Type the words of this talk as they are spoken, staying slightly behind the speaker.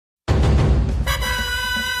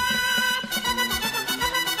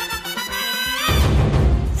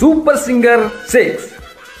Super singer 6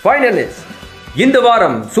 finalist. இந்த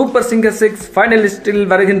வாரம் super singer 6 ஃபைனலிஸ்டில்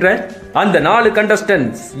வருகின்ற அந்த 4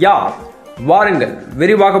 கண்டஸ்டன்ட்ஸ் யார்? வாருங்கள்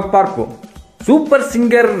விரிவாக பார்ப்போம். சூப்பர்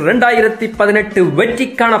சிங்கர் 2018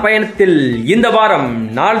 வெற்றிக்கான பயணத்தில் இந்த வாரம்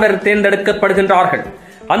 4 தேர்ந்தெடுக்கப்படுகின்றார்கள்.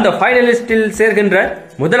 அந்த ஃபைனலிஸ்டில் சேர்கின்ற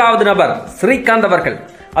முதலாவது நபர் ஸ்ரீகாந்த் அவர்கள்.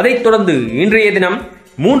 அதைத் தொடர்ந்து இன்றைய தினம்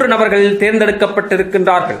 3 நபர்கள்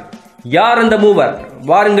தேர்ந்தெடுக்கப்பட்டிருக்கின்றார்கள். யார் அந்த மூவர்?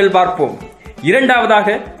 வாருங்கள் பார்ப்போம். இரண்டாவதாக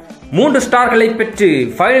 3 ஸ்டார்களை பெற்று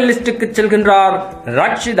ஃபைனலிஸ்டுக்கு செல்கின்றார்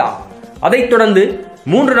ரக்ஷிதா. அதைத் தொடர்ந்து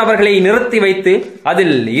 3 நபர்களை நிறுத்தி வைத்து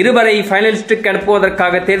அதில் 2 ஃபைனலிஸ்டுக்கு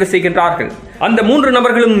அனுப்புவதற்காக தேர்வு செய்கின்றார்கள். அந்த 3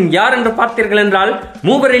 நபர்களும் யார் என்று பார்த்தீர்கள் என்றால்,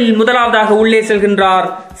 மூவரில் முதலாவதாக உள்ளே செல்கின்றார்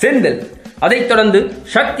செந்தில். அதைத் தொடர்ந்து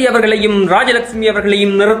சக்தி அவர்களையும் ராஜலட்சுமி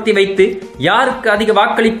அவர்களையும் நிறுத்தி வைத்து யாருக்கு அதிக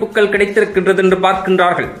வாக்களிப்புகள் கிடைத்திருக்கின்றது என்று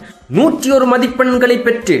பார்க்கின்றார்கள். 101 மதிப்பெண்களை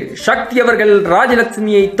பெற்று சக்தி அவர்கள்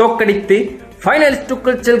ராஜலட்சுமியை தோற்கடித்து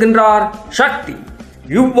ஃபைனலிஸ்டுக்குள் செல்கின்றார் சக்தி.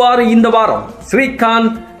 இவ்வாறு இந்த வாரம்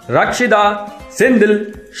ஸ்ரீகாந்த், ரக்ஷிதா, செந்தில்,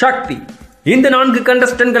 சக்தி இந்த 4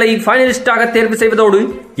 கண்டஸ்டன்ட்களை ஃபைனலிஸ்டாக தேர்வு செய்வதோடு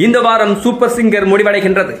இந்த வாரம் சூப்பர் சிங்கர்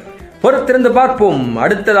முடிவடைகின்றது. பொறுத்திருந்து பார்ப்போம்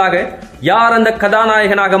அடுத்ததாக யார் அந்த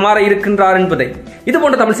கதாநாயகனாக மாற இருக்கின்றார் என்பதை.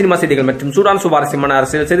 இதுபோன்ற தமிழ் சினிமா செய்திகள் மற்றும் சூடான் சுவாரஸ்யமான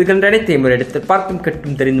அரசியல் செய்திகள் அனைத்தையும் எடுத்து பார்த்தும்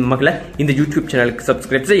கேட்டும் தெரிந்தும் மகள இந்த யூடியூப் சேனலுக்கு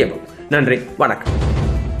சப்ஸ்கிரைப் செய்யவும். நன்றி, வணக்கம்.